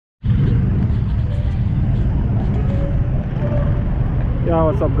Yeah,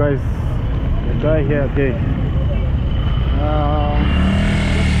 what's up guys? The guy here again.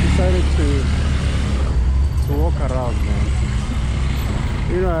 Decided to walk around, man.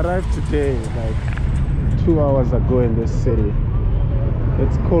 You know, I arrived today like 2 hours ago in this city.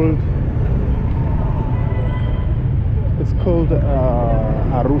 It's called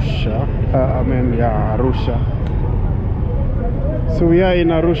Arusha. Arusha. So we are in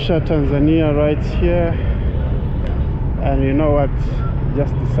Arusha, Tanzania right here. And you know what?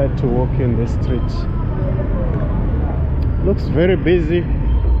 Just decided to walk in the street. Looks very busy.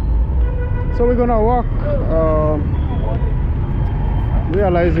 So we're gonna walk.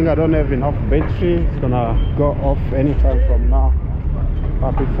 Realizing I don't have enough battery. It's gonna go off anytime from now.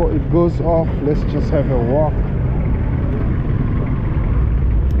 But before it goes off, let's just have a walk.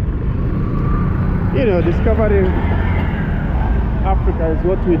 You know, discovering Africa is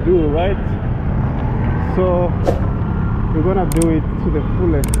what we do, right? So we're gonna do it to the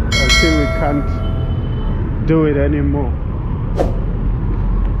fullest until we can't do it anymore.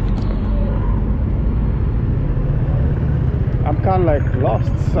 I'm kind of like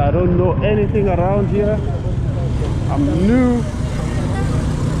lost. I don't know anything around here. I'm new,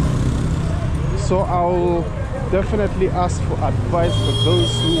 so I'll definitely ask for advice for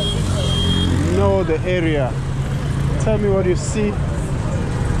those who know the area. Tell me what you see.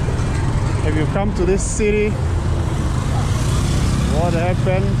 Have you come to this city? What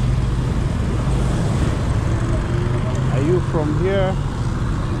happened? Are you from here?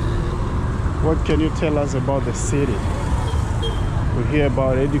 What can you tell us about the city? We're here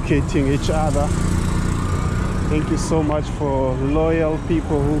about educating each other. Thank you so much for loyal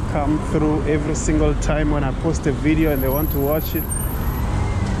people who come through every single time when I post a video and they want to watch it.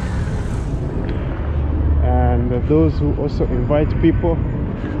 And those who also invite people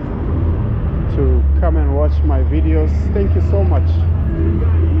to come and watch my videos, thank you so much.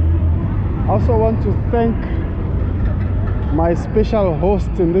 I also want to thank my special host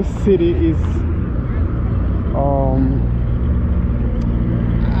in this city. Is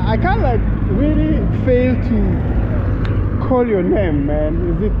I can't like really fail to call your name, man.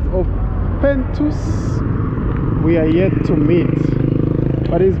 Is it Opentus? We are yet to meet,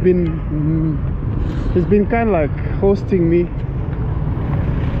 but he's been kind of like hosting me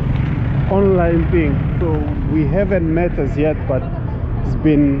online thing, so we haven't met as yet, but it's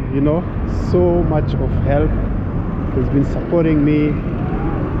been, you know, so much of help. He's been supporting me,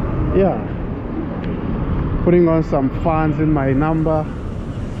 yeah, putting on some funds in my number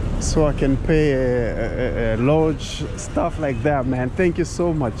so I can pay a lodge, stuff like that, man. Thank you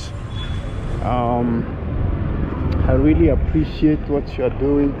so much. I really appreciate what you're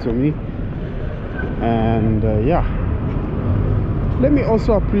doing to me, and yeah, let me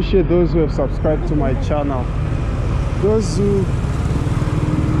also appreciate those who have subscribed to my channel, those who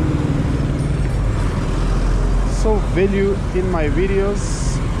saw value in my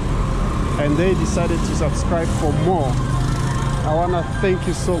videos and they decided to subscribe for more. I want to thank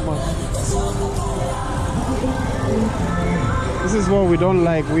you so much. This is what we don't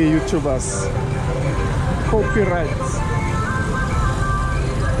like, we YouTubers: copyrights.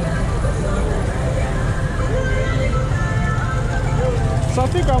 So I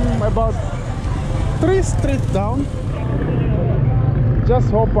think I'm about 3 streets down.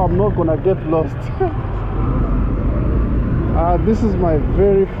 Just hope I'm not gonna get lost. This is my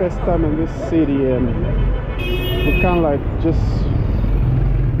very first time in this city, and we kind of like just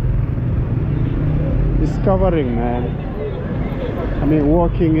discovering, man. I mean,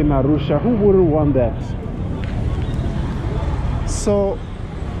 walking in Arusha, who wouldn't want that? So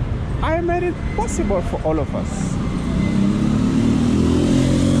I made it possible for all of us.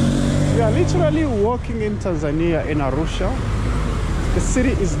 We are literally walking in Tanzania, in Arusha. The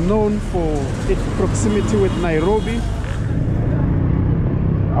city is known for its proximity with Nairobi.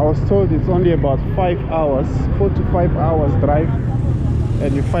 I was told it's only about 5 hours, 4 to 5 hours drive,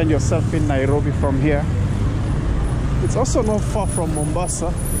 and you find yourself in Nairobi from here. It's also not far from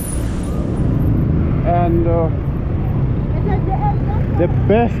Mombasa. And the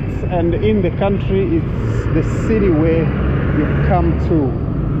best and in the country is the city where you come to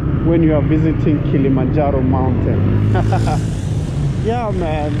when you are visiting Kilimanjaro mountain. Yeah,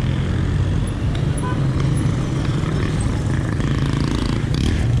 man.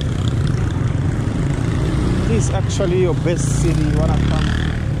 This is actually your best city you wanna come.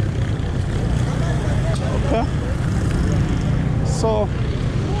 Okay. So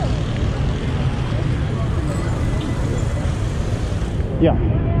yeah,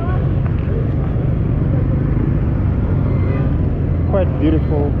 quite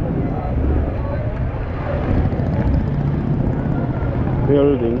beautiful.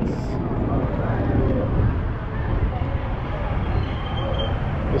 buildings.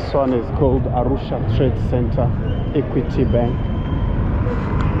 This one is called Arusha Trade Center, Equity Bank.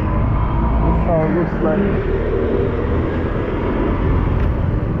 That's how it looks like.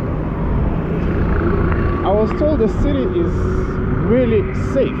 I was told the city is really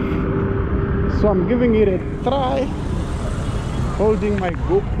safe, so I'm giving it a try, holding my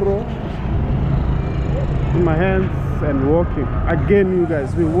GoPro in my hands and walking. Again, you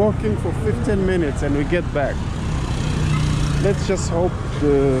guys, we're walking for 15 minutes and we get back. Let's just hope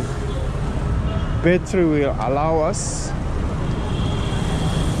the battery will allow us.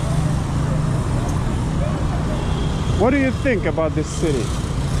 What do you think about this city?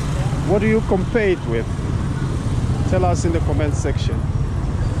 What do you compare it with? Tell us in the comment section.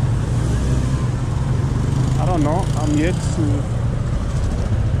 I don't know, I'm yet to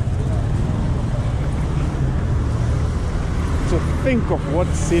think of what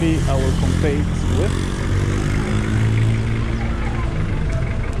city I will compare it with.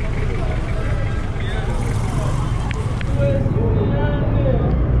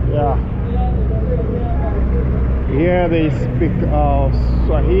 Yeah. Here they speak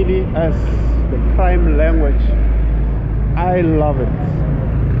Swahili as the prime language. I love it.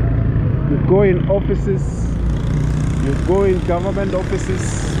 You go in offices, you go in government offices,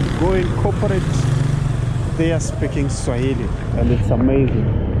 you go in corporate, they are speaking Swahili, and it's amazing.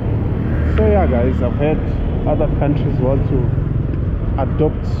 So yeah guys, I've heard other countries want to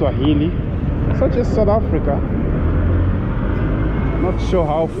adopt Swahili, such as South Africa. Not sure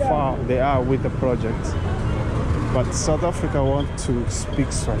how far they are with the project, but South Africa want to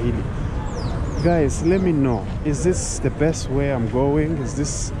speak Swahili. Guys, let me know, is this the best way I'm going? Is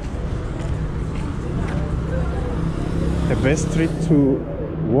this the best street to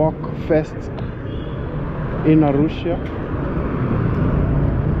walk first in Arusha?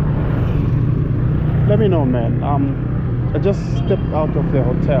 Let me know, man. I just stepped out of the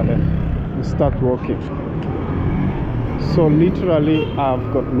hotel and start walking, so literally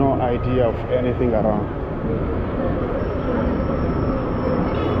I've got no idea of anything around.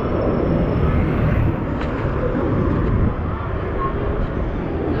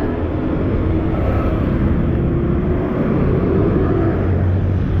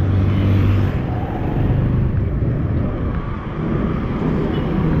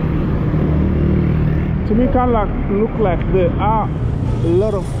 To me, kind of look like there are a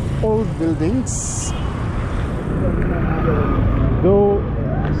lot of old buildings, though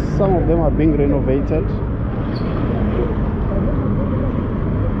some of them are being renovated.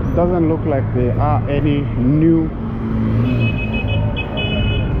 Doesn't look like there are any new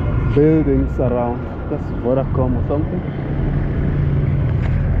buildings around. That's Vodacom or something.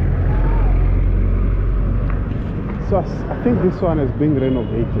 So I think this one is being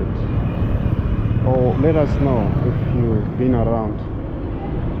renovated. Or let us know if you've been around.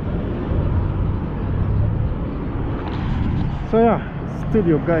 So yeah,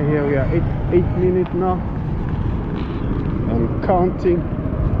 studio guy here. We are 8 minutes now and counting.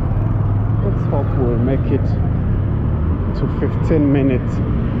 Let's hope we'll make it to 15 minutes.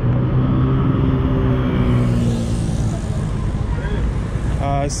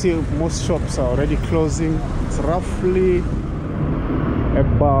 I see most shops are already closing. It's roughly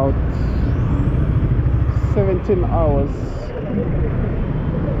about 17 hours.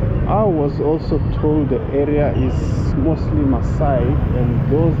 I was also told the area is mostly Maasai,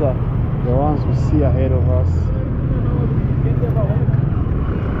 and those are the ones we see ahead of us.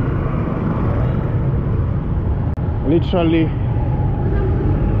 Literally,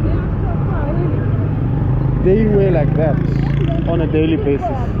 they wear like that on a daily basis.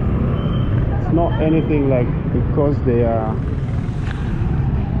 It's not anything like because they are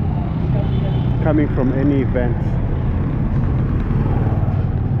coming from any event.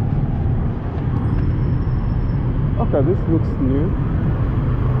 Okay, this looks new.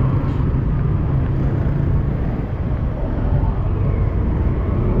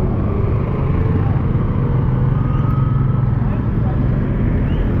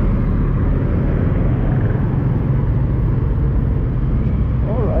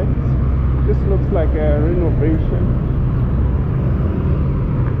 All right, this looks like a renovation.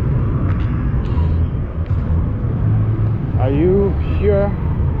 Are you here?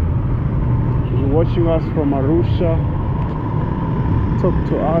 You're watching us from Arusha? Talk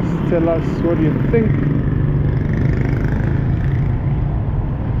to us, tell us what you think.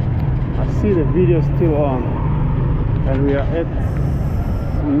 I see the video still on, and we are at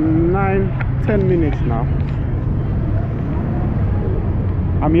 9-10 minutes now.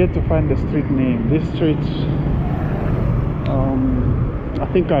 I'm yet to find the street name. This street, I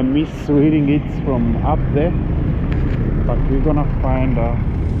think I miss reading it from up there, but we're gonna find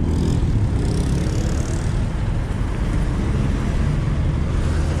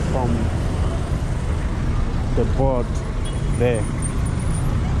from the board there.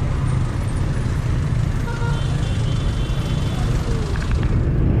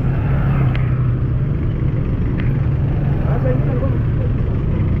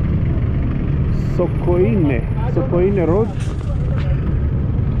 Sokoine Road.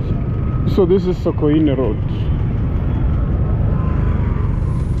 So this is Sokoine Road.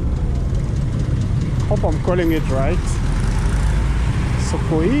 Hope I'm calling it right.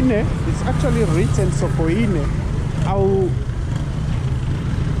 Sokoine. It's actually written Sokoine. I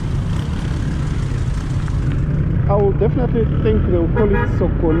will definitely think they'll call it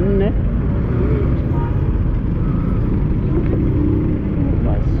Sokoine.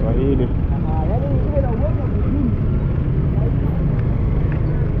 Nice Swahili.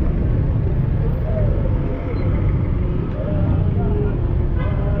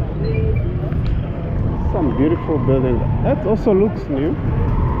 Some beautiful building. That also looks new.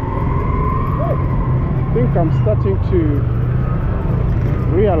 I think I'm starting to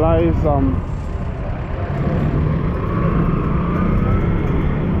realize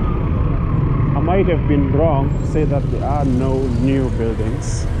I might have been wrong to say that there are no new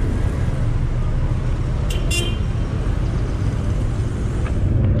buildings.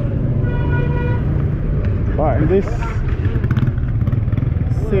 But in this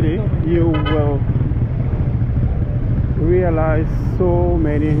city you will realize so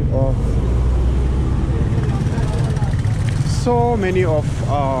many of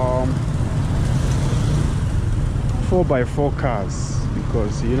 4x4 cars,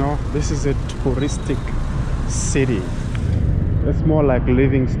 because you know this is a touristic city. It's more like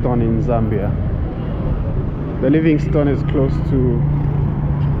Livingstone in Zambia. The Livingstone is close to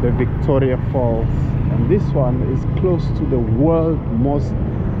the Victoria Falls, and this one is close to the world's most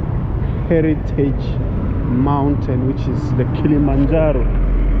heritage mountain, which is the Kilimanjaro,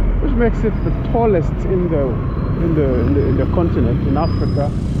 which makes it the tallest in the continent, in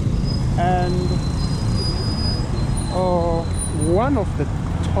Africa, and one of the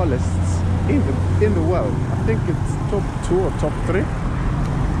tallest in the world. I think it's top 2 or top 3.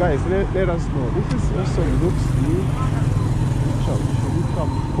 Guys, let us know. This is also looks new.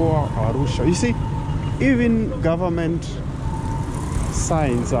 Arusha. You see, even government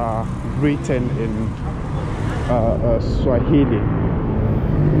signs are written in Swahili,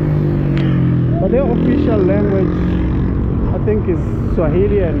 but their official language I think is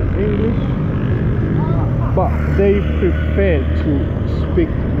Swahili and English, but they prefer to speak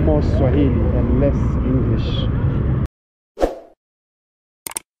more Swahili and less English.